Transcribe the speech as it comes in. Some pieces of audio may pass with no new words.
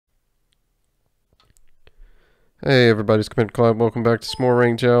Hey everybody, it's Commit Club. Welcome back to some more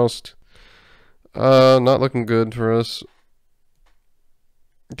Ranked Joust. Not looking good for us.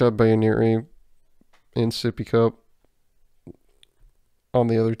 Got Bayoneri and Sippy Cup on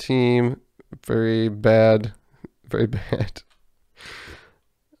the other team. Very bad. Very bad.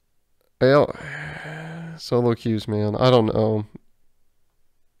 Well, solo queues, man. I don't know.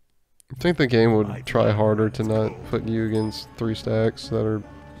 I think the game would try harder to not put you against 3 stacks that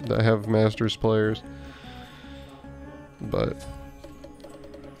have Masters players. But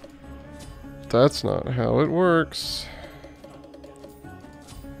that's not how it works.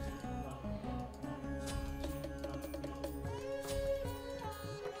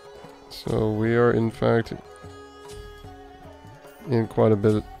 So we are in fact in quite a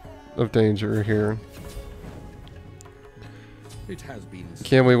bit of danger here.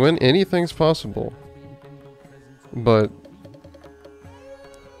 Can we win? Anything's possible. But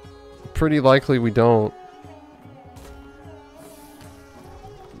pretty likely we don't.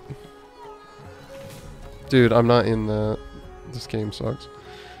 Dude, I'm not in that. This game sucks.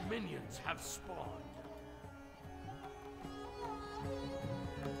 Minions have spawned.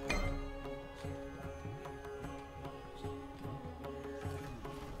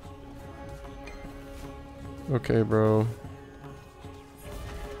 Okay, bro.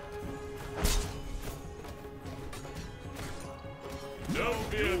 Don't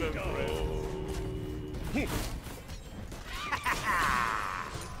fear them, friend.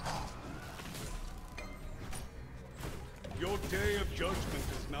 Your day of judgment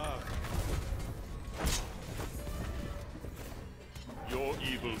is nigh. Your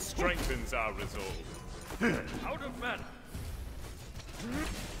evil strengthens our resolve. Out of mana.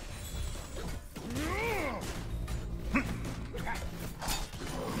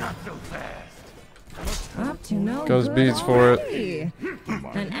 Not so fast. Up to no Goes good beats for it. already.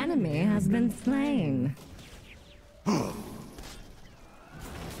 An enemy has been slain. Oh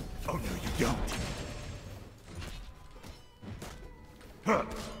no, you don't.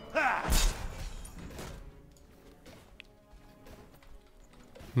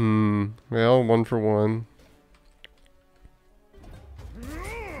 Well, 1 for 1.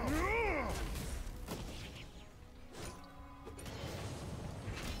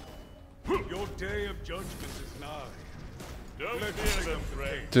 Your day of judgment is nigh. Don't fear them,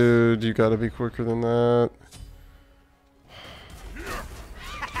 friend. Dude, you gotta be quicker than that.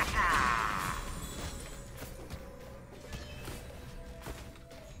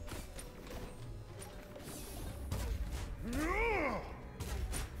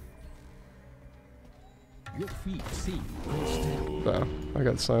 Your feet seem unsteady. Wow, I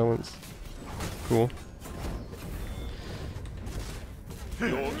got silence. Cool.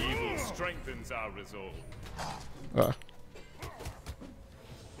 Your evil strengthens our resolve. Ah.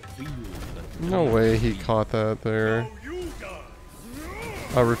 Feel the No way he caught that there. Oh, you die.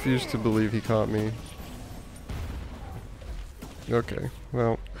 I refuse to believe he caught me. Okay,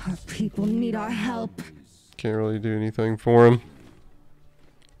 well, Our people need our help. can't really do anything for him.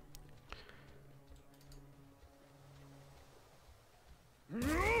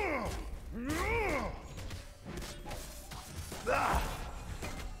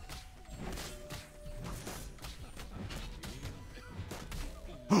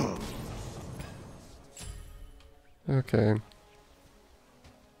 Okay.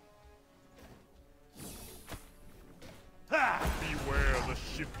 Beware the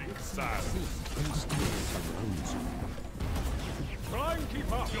shifting sands. unsteady surrounds you. Try and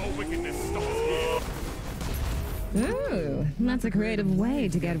keep up. Your wickedness stops here. Ooh, that's a creative way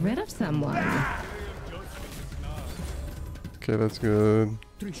to get rid of someone. Okay, that's good.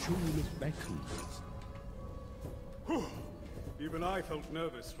 Trishul beckons. Even I felt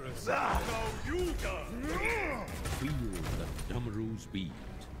nervous for a second. No, you die. Feel the Damaru's beat.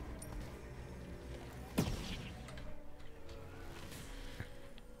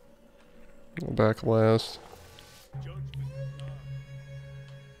 Back last. I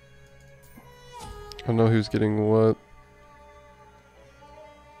don't know who's getting what.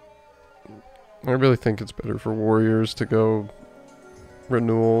 I really think it's better for warriors to go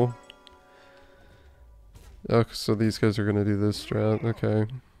renewal. Oh, so these guys are gonna do this strat.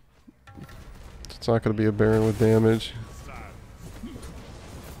 Okay. It's not gonna be a Baron with damage.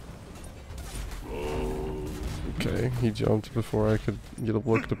 Okay, he jumped before I could get a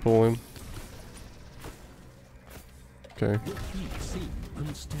look to pull him. Okay. Your feet seem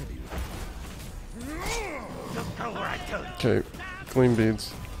unsteady. Just go where I tell you. Okay. Clean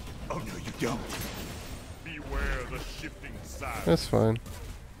beads. Oh no, you don't. Beware the shifting sands. That's fine.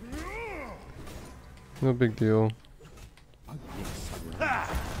 No big deal.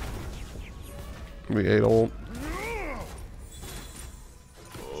 We ate ult.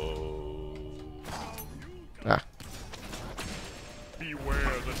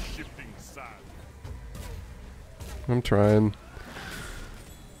 I'm trying.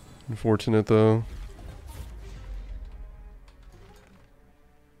 Unfortunate though.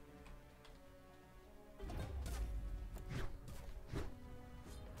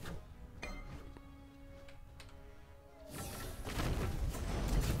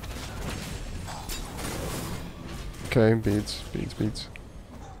 Okay, beats.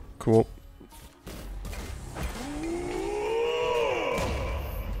 Cool.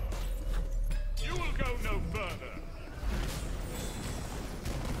 You will go no further.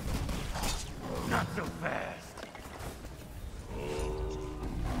 Not so fast.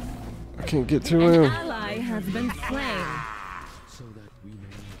 I can't get to An him. ally has been slain. so that we may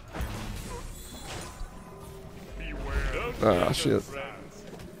Beware. Ah, shit.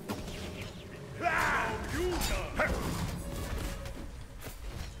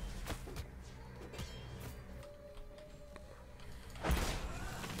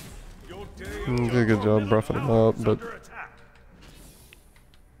 Did a good job roughing him up, but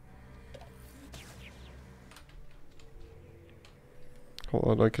a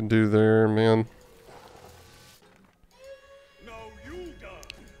lot I can do there, man. No, you die.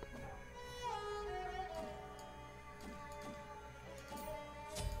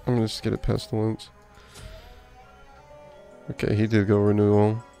 I'm gonna just get a pestilence. Okay, he did go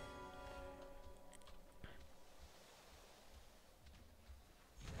renewal.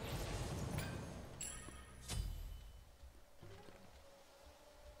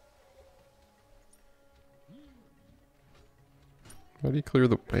 How do you clear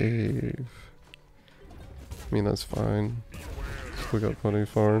the wave? I mean, that's fine. Still got plenty of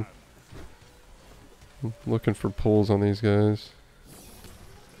farm. I'm looking for pulls on these guys.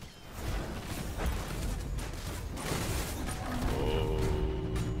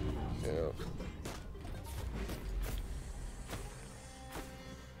 Yeah.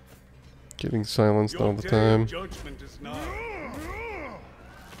 Getting silenced all the time. Judgment is nigh.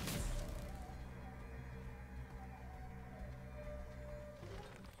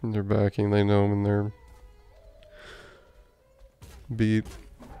 And they're backing, they know when they're beat.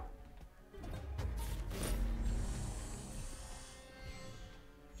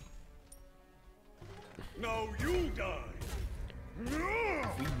 No, you die.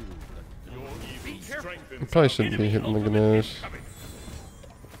 Your evil strengthens I probably shouldn't be hitting the Ganesh.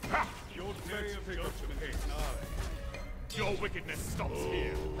 your day of judgment is nigh. Your wickedness stops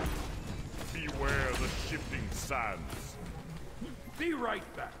here. Beware the shifting sands. Be right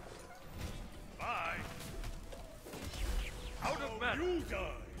back. Bye. Out of matter. You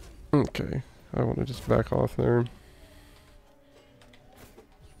die. Okay, I want to just back off there.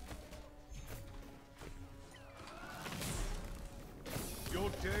 Your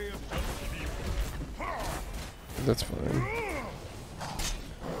day of judgment. That's fine.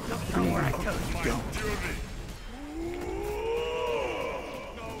 Come where I tell you to go.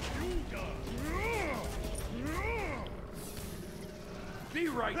 No, you die. Be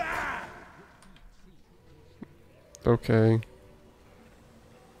right back. Okay.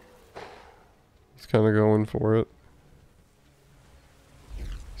 He's kind of going for it.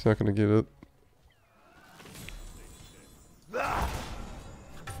 He's not going to get it.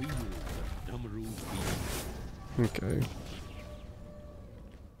 feel the Damaru's beat. Okay.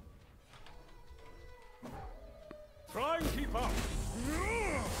 Try and keep up.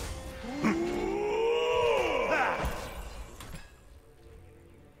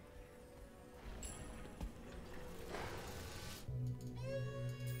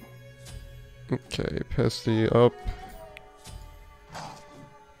 Okay, Pesty up.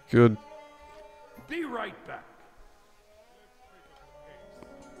 Good. Be right back.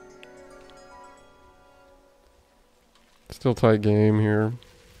 Still tight game here.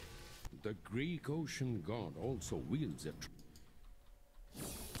 The Greek ocean god also wields a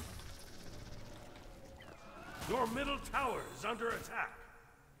Your middle tower is under attack.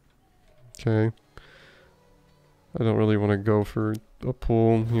 Okay. I don't really want to go for a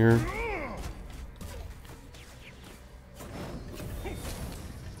pull here.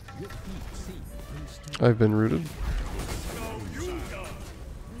 I've been rooted.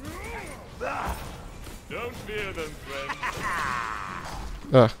 Don't fear them, friend.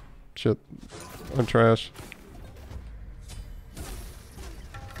 Ah, shit. I'm trash.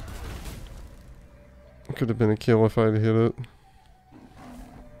 Could have been a kill if I'd hit it.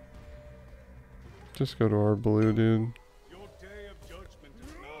 Just go to our blue, dude. Your day of judgment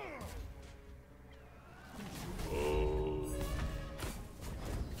is nigh.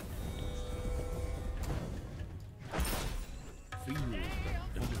 feel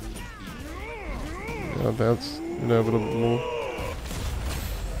the Damaru's beat. Yeah, that's inevitable.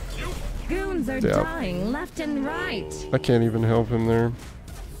 Goon minions are Yeah. dying left and right. I can't even help him there.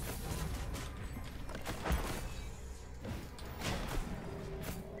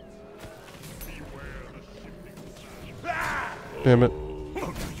 Damn it.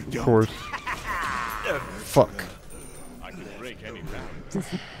 Of course. Fuck. I could break any round.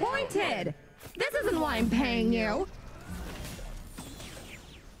 Disappointed. This isn't why I'm paying you.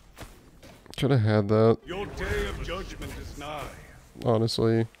 Should have had that. Your day of judgment is nigh.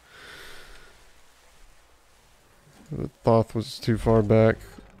 Honestly. The Thoth was too far back.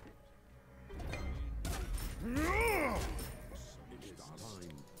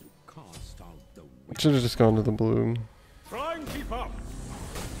 Should have just gone to the blue. Try and keep up.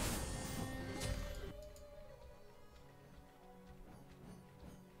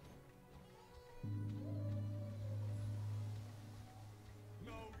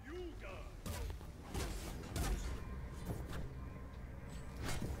 Now you guys.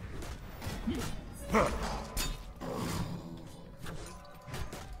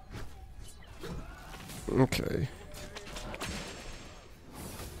 Okay.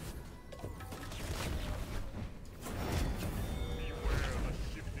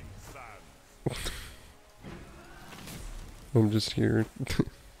 I'm just here.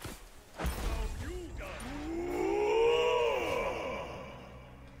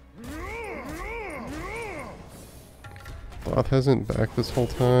 Thoth hasn't backed this whole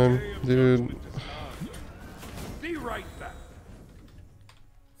time, dude. Be right back.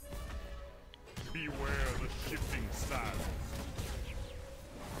 Beware the shifting sands.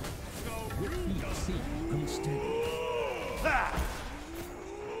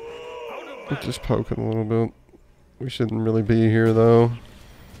 We're just poking a little bit. We shouldn't really be here though.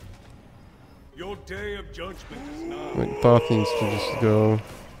 Your day of judgment is nigh. Like Thoth needs to just go.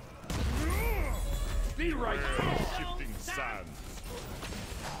 Be right back. Shifting sands.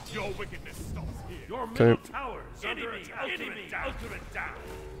 Your wickedness stops here. Your Okay. middle tower is under attack. Ultimate down.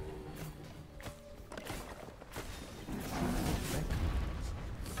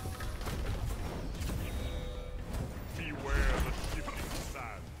 Beware the shifting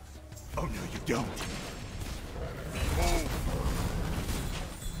sands. Oh no, you don't. Behold.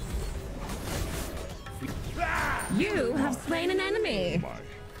 You have slain an enemy.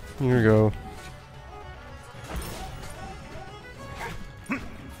 Here we go.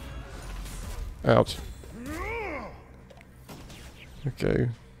 Ouch. Okay.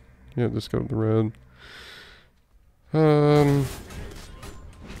 Yeah, just go to the red.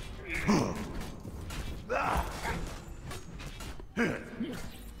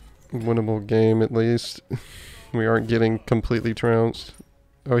 Winnable game at least. We aren't getting completely trounced.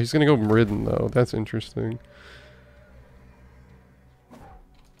 Oh, he's gonna go Ridden though. That's interesting.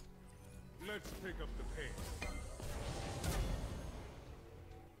 Let's pick up the pace.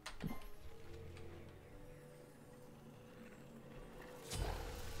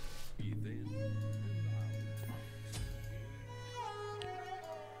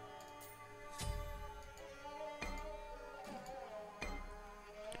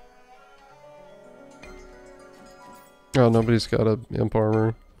 Oh, nobody's got a imp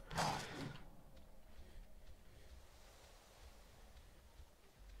armor.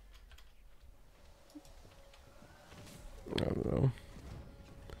 I don't know.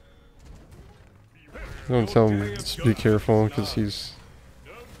 Don't tell him to be careful because he's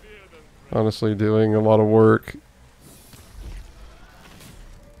honestly doing a lot of work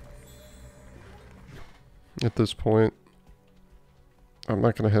at this point. I'm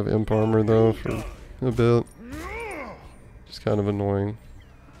not going to have imp armor though for a bit. It's kind of annoying.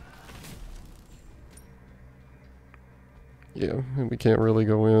 Yeah, and we can't really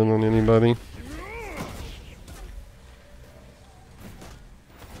go in on anybody.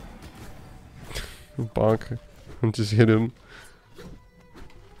 Bonk. And just hit him.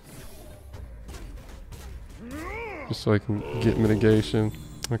 Just so I can get mitigation.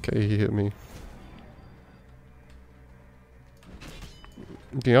 Okay, he hit me.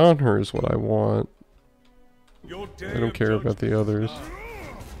 Beyond her is what I want. I don't care about the others.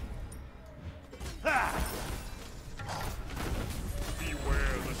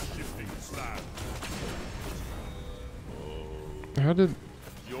 How did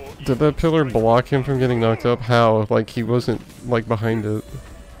that pillar block him from getting knocked up? How? Like he wasn't like behind it.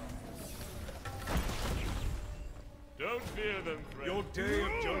 Don't fear them, friend. Your day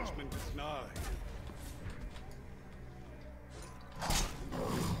of judgment is nigh.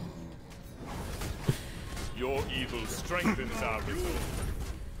 Your evil strengthens our resolve.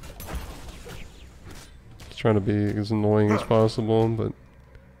 Just trying to be as annoying as possible, but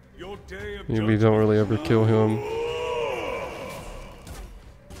Your day of we don't really ever kill him.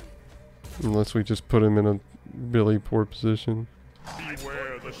 Unless we just put him in a really poor position.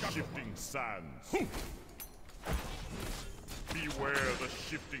 Beware the shifting sands. Beware the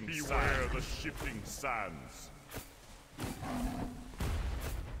shifting sands. Beware the shifting sands.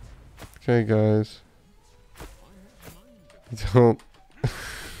 Okay, guys. Don't.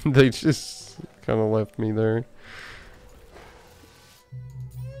 They just kind of left me there.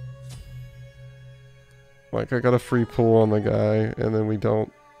 Like, I got a free pull on the guy, and then we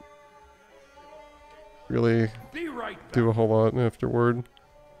don't really do a whole lot afterward.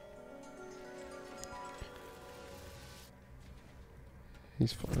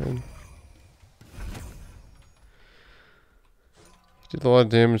 He's fine. He did a lot of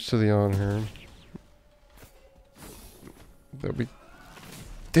damage to the on-her. That'll be...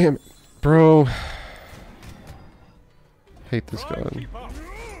 Damn it, bro. Hate this gun.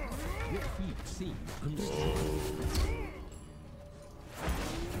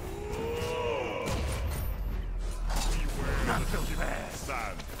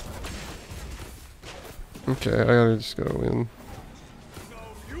 Okay, I gotta just go in.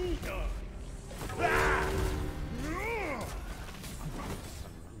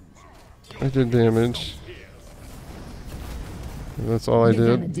 I did damage. That's all I You're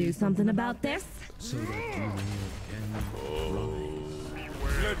gonna did. do something about this? So that you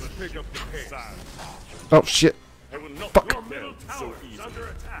Let's pick up the pace. Oh shit. I will not Fuck. your middle tower is under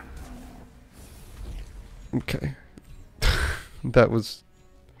attack. Okay. That was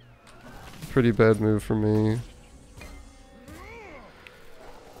a pretty bad move for me.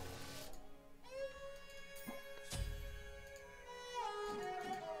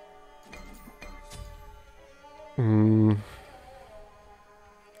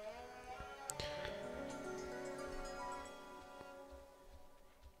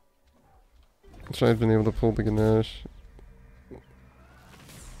 Wish I'd been able to pull the Ganesh.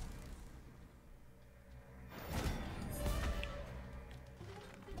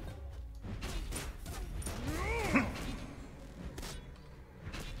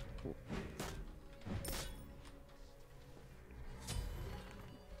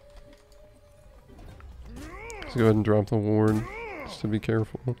 Let's go ahead and drop the ward, just to be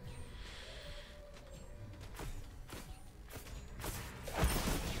careful.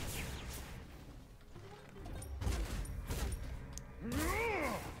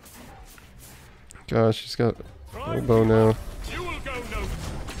 Gosh, he's got a bow now. You will go no.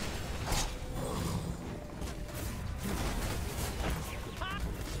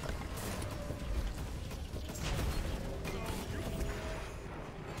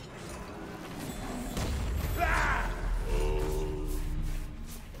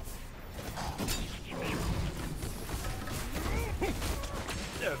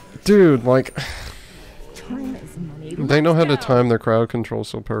 Dude, like, Time is money. they know how to Let's go. time their crowd control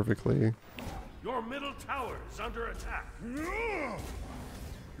so perfectly. Your middle tower is under attack.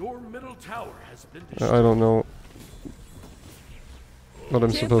 Your middle tower has been I destroyed. don't know what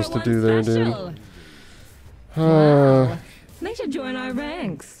I'm Two supposed for to do one there, special. dude. Wow. They should join our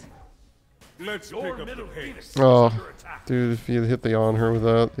ranks. Let's your middle phoenix is Oh, under attack. dude, if he had hit the on her with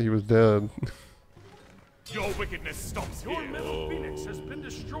that, he was dead. Your wickedness stops here. Your middle phoenix has been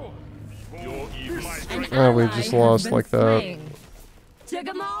destroyed. Your evil strength. Oh, we Ally just has lost been like that. slain. Took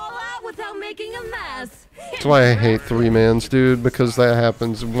them all out without making a mess. That's why I hate three-mans, dude, because that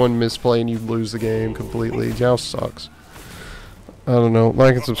happens. One misplay and you lose the game completely. Joust sucks. I don't know.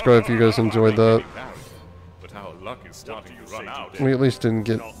 Like and subscribe if you guys enjoyed that. But our luck is starting to run out. We at least didn't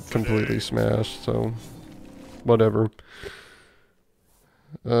get completely smashed, so whatever.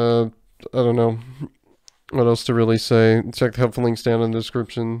 I don't know what else to really say. Check the helpful links down in the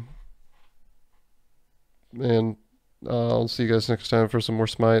description. And I'll see you guys next time for some more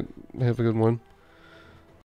Smite. Have a good one.